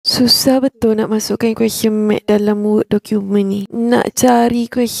Susah betul nak masukkan question mark dalam Word dokumen ni. Nak cari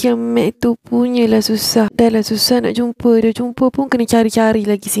question mark tu punyalah susah. Dah lah susah nak jumpa. Dah jumpa pun kena cari-cari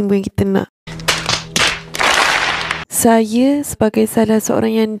lagi simbol yang kita nak. Saya sebagai salah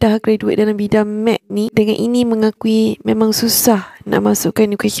seorang yang dah graduate dalam bidang Mac ni, dengan ini mengakui memang susah nak masukkan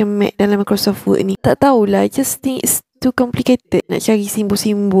question mark dalam Microsoft Word ni. Tak tahulah, just think it's too complicated nak cari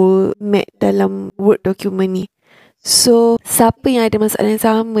simbol-simbol Mac dalam Word dokumen ni. So, siapa yang ada masalah yang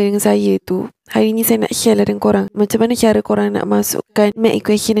sama dengan saya tu, hari ni saya nak share lah dengan korang macam mana cara korang nak masukkan math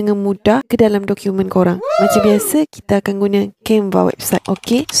equation dengan mudah ke dalam dokumen korang. Macam biasa, kita akan guna Canva website.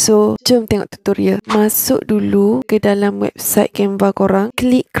 Okay, so jom tengok tutorial. Masuk dulu ke dalam website Canva korang,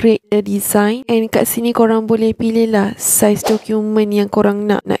 klik create a design, and kat sini korang boleh pilih lah size dokumen yang korang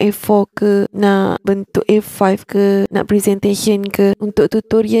nak A4 ke, nak bentuk A5 ke, nak presentation ke. Untuk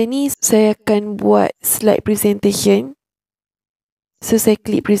tutorial ni saya akan buat slide presentation. So, saya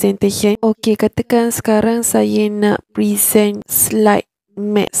klik presentation. Okay, katakan sekarang saya nak present slide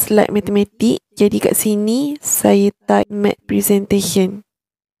matematik. Jadi kat sini saya type math presentation.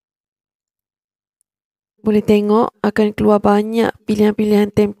 Boleh tengok akan keluar banyak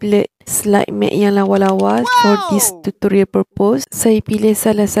pilihan-pilihan template slide math yang lawa-lawa. For this tutorial purpose, saya pilih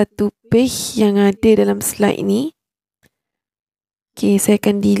salah satu page yang ada dalam slide ni. Okay, saya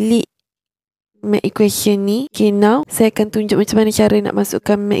akan delete math equation ni. Okay, now saya akan tunjuk macam mana cara nak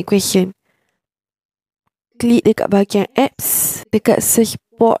masukkan math equation. Klik dekat bahagian apps, dekat search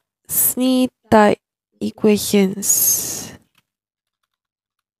box ni type equations.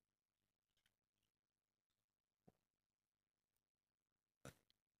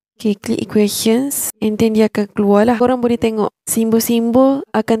 Okay, klik equations and then dia akan keluar lah. Korang boleh tengok simbol-simbol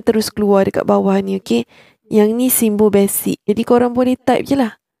akan terus keluar dekat bawah ni. Okay, yang ni simbol basic, jadi korang boleh type je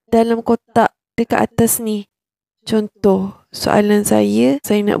lah dalam kotak dekat atas ni. Contoh soalan saya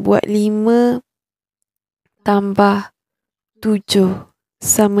nak buat 5 tambah 7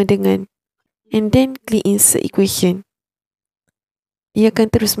 sama dengan, and then klik insert equation. Dia akan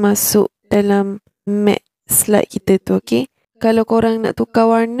terus masuk dalam math slide kita tu. Okay, kalau korang nak tukar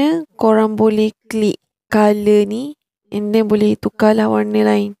warna, korang boleh klik color ni and then boleh tukarlah warna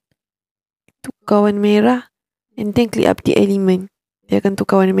lain. Tukar warna merah and then klik update element. Dia akan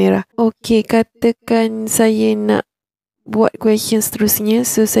tukar warna merah. Okay, katakan saya nak buat question seterusnya.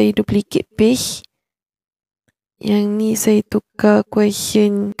 So, saya duplicate page. Yang ni saya tukar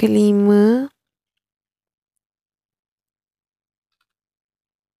question kelima.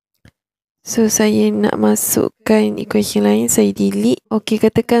 So, saya nak masukkan equation lain. Saya delete. Okay,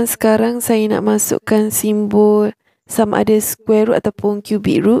 katakan sekarang saya nak masukkan simbol sama ada square root ataupun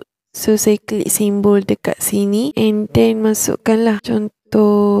cubic root. So, saya klik simbol dekat sini and then masukkanlah.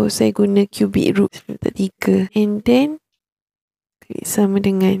 Contoh, saya guna cubic root 3. And then, klik sama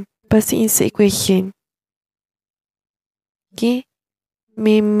dengan. Lepas tu insert equation. Okay.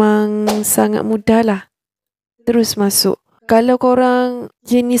 Memang sangat mudah lah. Terus masuk. Kalau korang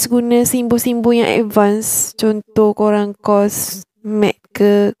jenis guna simbol-simbol yang advance, contoh korang course math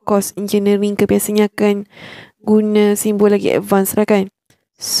ke, course engineering ke, biasanya akan guna simbol lagi advance lah kan.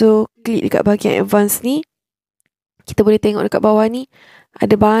 So, klik dekat bahagian advance ni. Kita boleh tengok dekat bawah ni.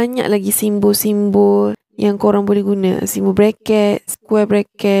 Ada banyak lagi simbol-simbol yang korang boleh guna. Simbol bracket, square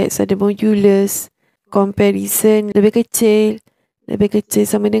bracket, ada modulus, comparison, lebih kecil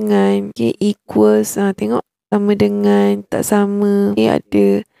sama dengan. Okay, equals, tengok sama dengan, tak sama. Okay,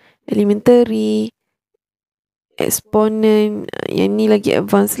 ada elementary, exponent. Yang ni lagi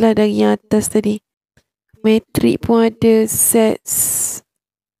advance lah dari yang atas tadi. Matrix pun ada, sets.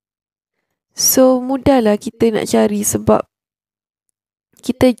 So, mudahlah kita nak cari sebab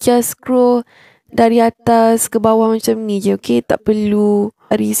kita just scroll dari atas ke bawah macam ni je. Okay, tak perlu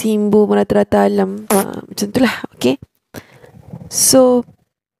cari simbol merata-rata alam. Macam tu lah. Okay, so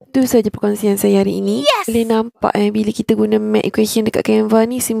itu saja perkongsian saya hari ini. Boleh nampak bila kita guna math equation dekat Canva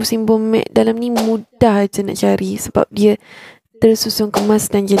ni, simbol-simbol math dalam ni mudah aja nak cari sebab dia tersusun kemas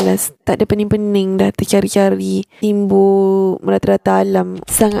dan jelas. Tak ada pening-pening dah tercari-cari simbol merata-rata alam.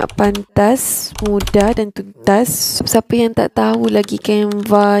 Sangat pantas, mudah dan tuntas. Siapa yang tak tahu lagi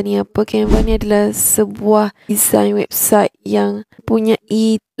Canva ni apa, Canva ni adalah sebuah desain website yang punya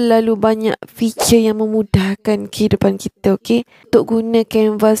terlalu banyak feature yang memudahkan kehidupan kita. Okay, untuk guna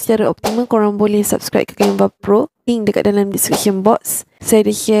Canva secara optimum, korang boleh subscribe ke Canva Pro. Link dekat dalam description box. Saya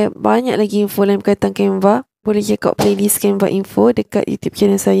dah share banyak lagi info lain berkaitan Canva. Boleh check out playlist Canva info dekat YouTube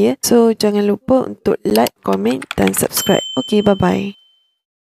channel saya. So, jangan lupa untuk like, komen dan subscribe. Okay, bye-bye.